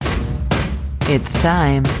It's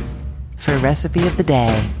time for Recipe of the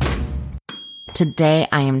Day. Today,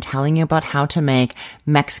 I am telling you about how to make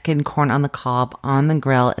Mexican corn on the cob on the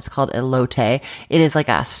grill. It's called elote. It is like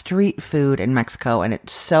a street food in Mexico, and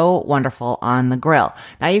it's so wonderful on the grill.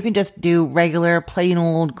 Now, you can just do regular, plain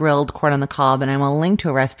old grilled corn on the cob, and I will link to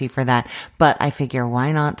a recipe for that. But I figure,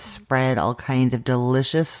 why not spread all kinds of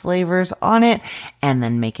delicious flavors on it and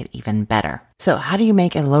then make it even better? So how do you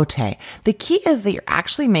make elote? The key is that you're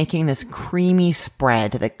actually making this creamy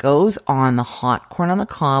spread that goes on the hot corn on the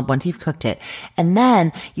cob once you've cooked it. And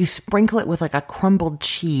then you sprinkle it with like a crumbled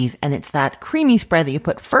cheese. And it's that creamy spread that you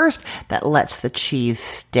put first that lets the cheese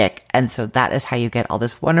stick. And so that is how you get all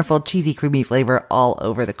this wonderful cheesy, creamy flavor all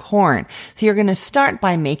over the corn. So you're going to start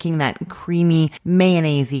by making that creamy,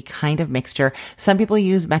 mayonnaise-y kind of mixture. Some people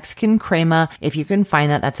use Mexican crema. If you can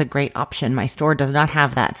find that, that's a great option. My store does not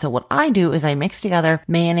have that. So what I do is I mix together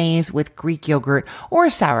mayonnaise with Greek yogurt or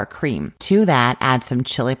sour cream. To that, add some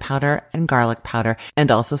chili powder and garlic powder,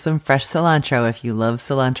 and also some fresh cilantro if you love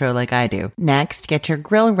cilantro like I do. Next, get your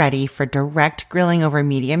grill ready for direct grilling over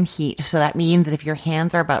medium heat. So that means that if your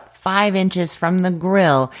hands are about 5 inches from the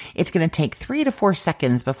grill, it's going to take 3 to 4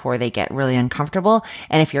 seconds before they get really uncomfortable.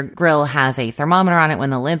 And if your grill has a thermometer on it when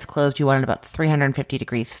the lid's closed, you want it about 350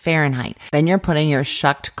 degrees Fahrenheit. Then you're putting your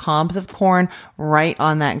shucked cobs of corn right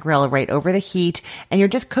on that grill, right over the heat, and you're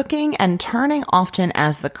just cooking and turning often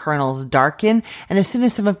as the kernels darken. And as soon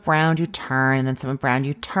as some have browned, you turn, and then some have browned,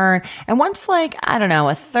 you turn. And once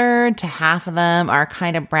a third to half of them are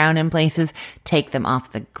kind of brown in places, take them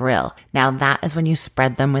off the grill. Now that is when you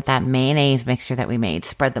spread them with that mayonnaise mixture that we made.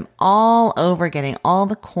 Spread them all over, getting all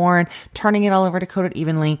the corn, turning it all over to coat it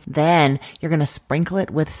evenly. Then you're going to sprinkle it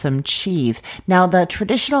with some cheese. Now the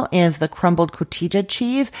traditional is the crumbled cotija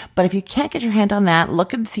cheese, but if you can't get your hand on that,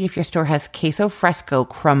 look and see if your store has queso fresco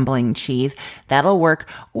crumbling cheese. That'll work.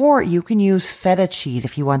 Or you can use feta cheese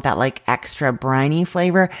if you want that like extra briny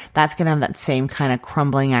flavor. That's going to have that same kind of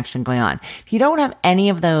crumbling action going on. If you don't have any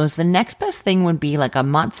of those, the next best thing would be like a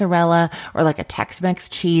mozzarella or like a Tex-Mex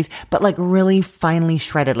cheese, but like really finely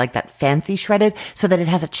shredded, like that fancy shredded, so that it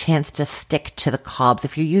has a chance to stick to the cobs.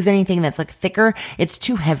 If you use anything that's like thicker, it's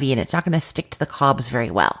too heavy and it's not going to stick to the cobs very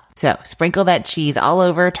well. So sprinkle that cheese all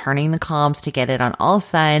over, turning the cobs to get it on all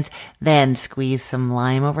sides, then squeeze some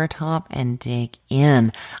lime over top and dig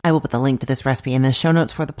in. I will put the link to this recipe in the show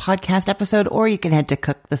notes for the podcast episode, or you can head to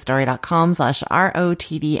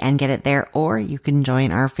cookthestory.com/ROTD and get it there, or you can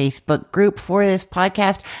join our Facebook group for this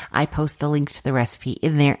podcast. I post the links to the recipe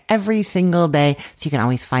in there every single day, so you can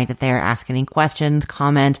always find it there, ask any questions,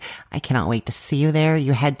 comment. I cannot wait to see you there.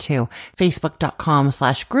 You head to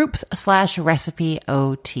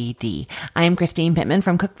facebook.com/groups/recipeOTD. I am Christine Pittman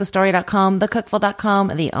from cookthestory.com, thecookful.com,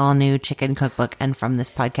 the all-new chicken cookbook, and from this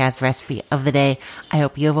podcast, Recipe of the Day. I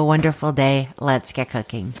hope you have a wonderful day. Let's get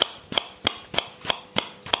cooking.